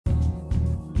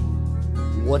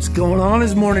What's going on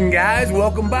this morning, guys?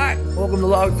 Welcome back. Welcome to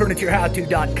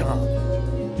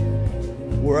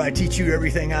logfurnitureHowto.com, where I teach you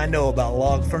everything I know about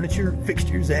log furniture,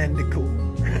 fixtures, and decor.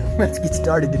 Let's get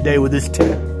started today with this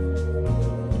tip.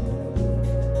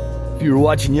 If you were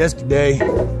watching yesterday,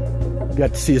 you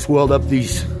got to see us weld up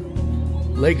these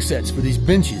leg sets for these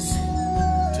benches.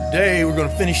 Today, we're going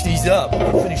to finish these up. We're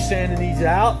going to finish sanding these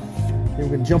out. Then we're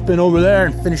going to jump in over there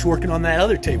and finish working on that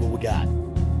other table we got.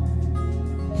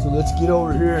 So let's get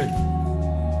over here and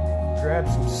grab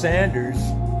some sanders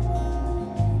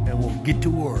and we'll get to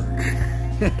work.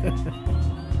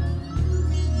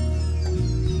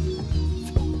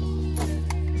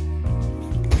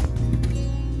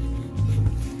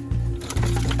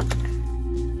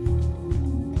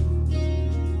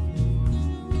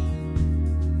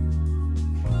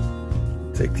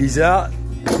 Take these out,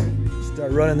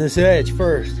 start running this edge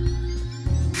first.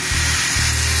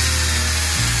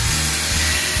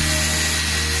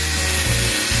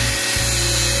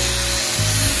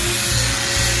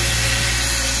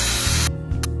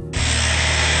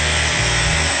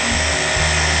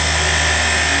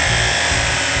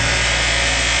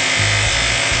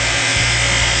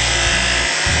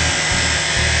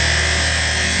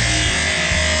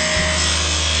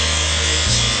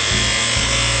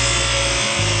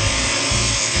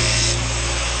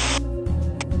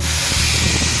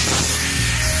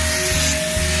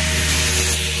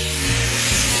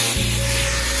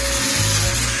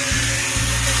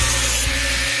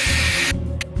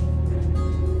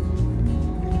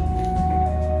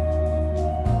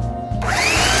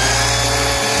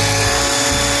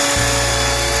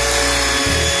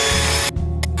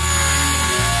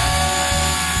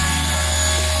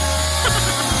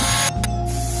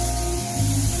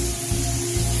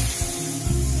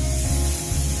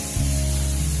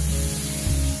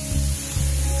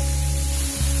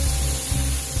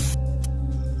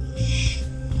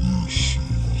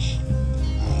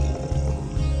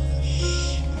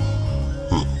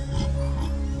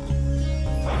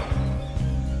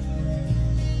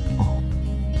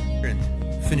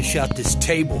 Finish out this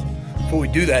table. Before we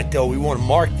do that though, we want to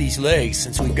mark these legs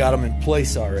since we've got them in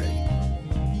place already.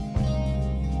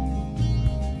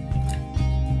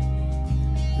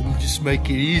 It'll just make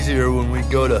it easier when we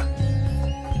go to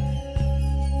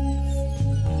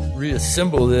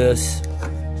reassemble this.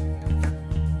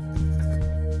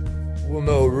 We'll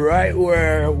know right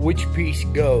where which piece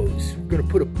goes. We're going to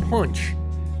put a punch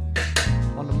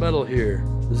on the metal here,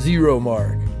 the 0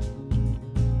 mark.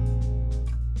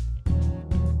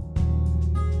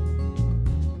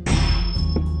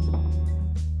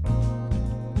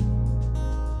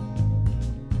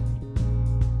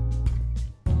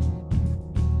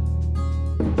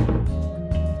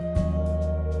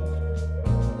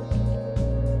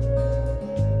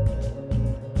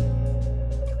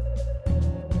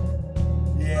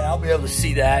 I'll be able to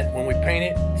see that when we paint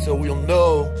it, so we'll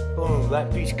know, boom,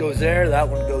 that piece goes there, that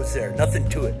one goes there, nothing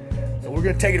to it. So we're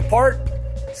gonna take it apart,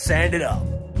 sand it up.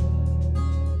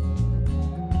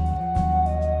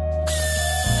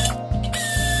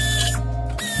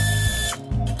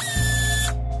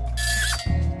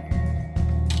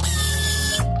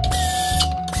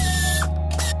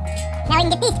 Now we can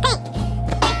get these paint.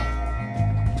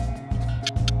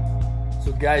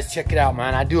 Guys, check it out,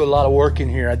 man. I do a lot of work in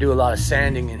here. I do a lot of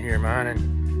sanding in here, man.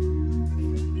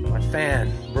 And my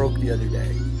fan broke the other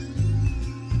day.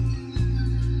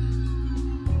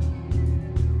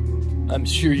 I'm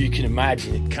sure you can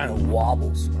imagine it kind of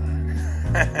wobbles, man.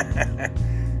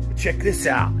 Check this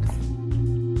out.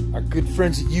 Our good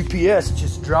friends at UPS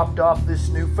just dropped off this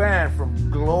new fan from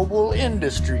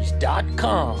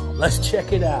globalindustries.com. Let's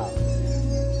check it out.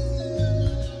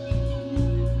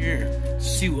 Here,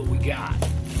 see what we got.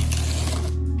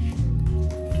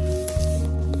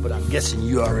 But I'm guessing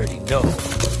you already know.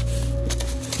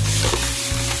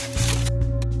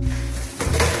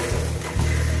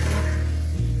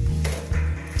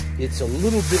 It's a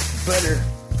little bit better,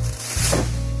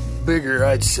 bigger,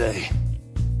 I'd say.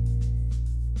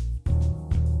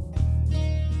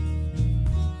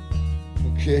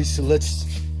 Okay, so let's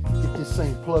get this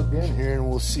thing plugged in here and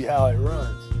we'll see how it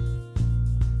runs.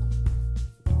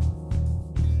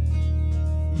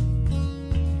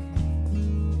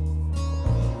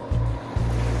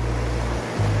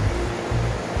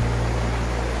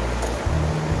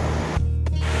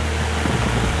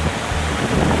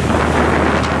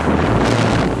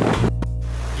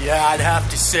 Yeah, I'd have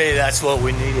to say that's what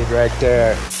we needed right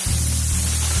there.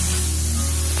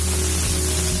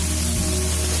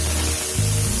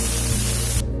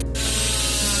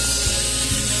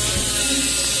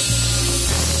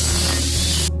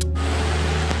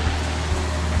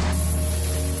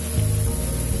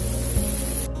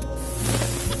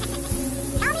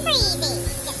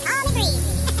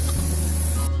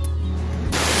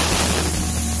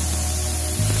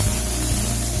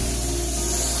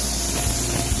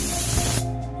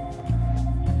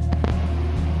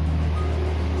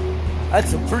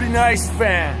 That's a pretty nice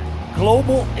fan.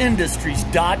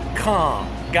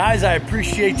 GlobalIndustries.com. Guys, I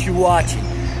appreciate you watching.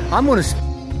 I'm gonna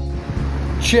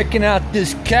checking out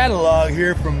this catalog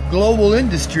here from Global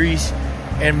Industries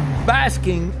and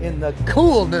basking in the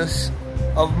coolness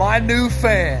of my new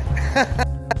fan.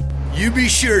 You be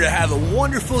sure to have a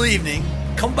wonderful evening.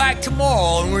 Come back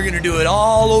tomorrow and we're gonna do it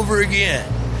all over again.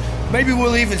 Maybe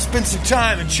we'll even spend some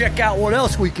time and check out what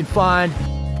else we can find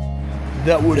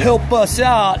that would help us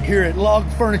out here at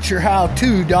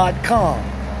logfurniturehow2.com.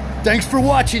 Thanks for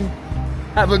watching.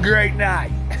 Have a great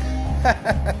night.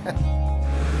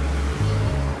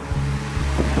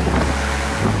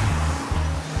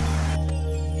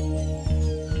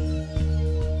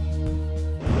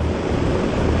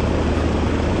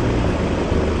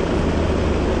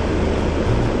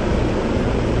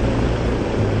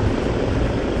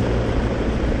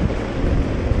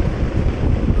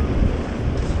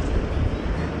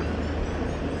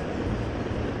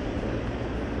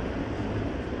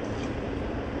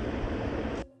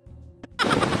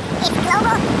 It's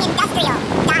Global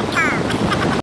Industrial.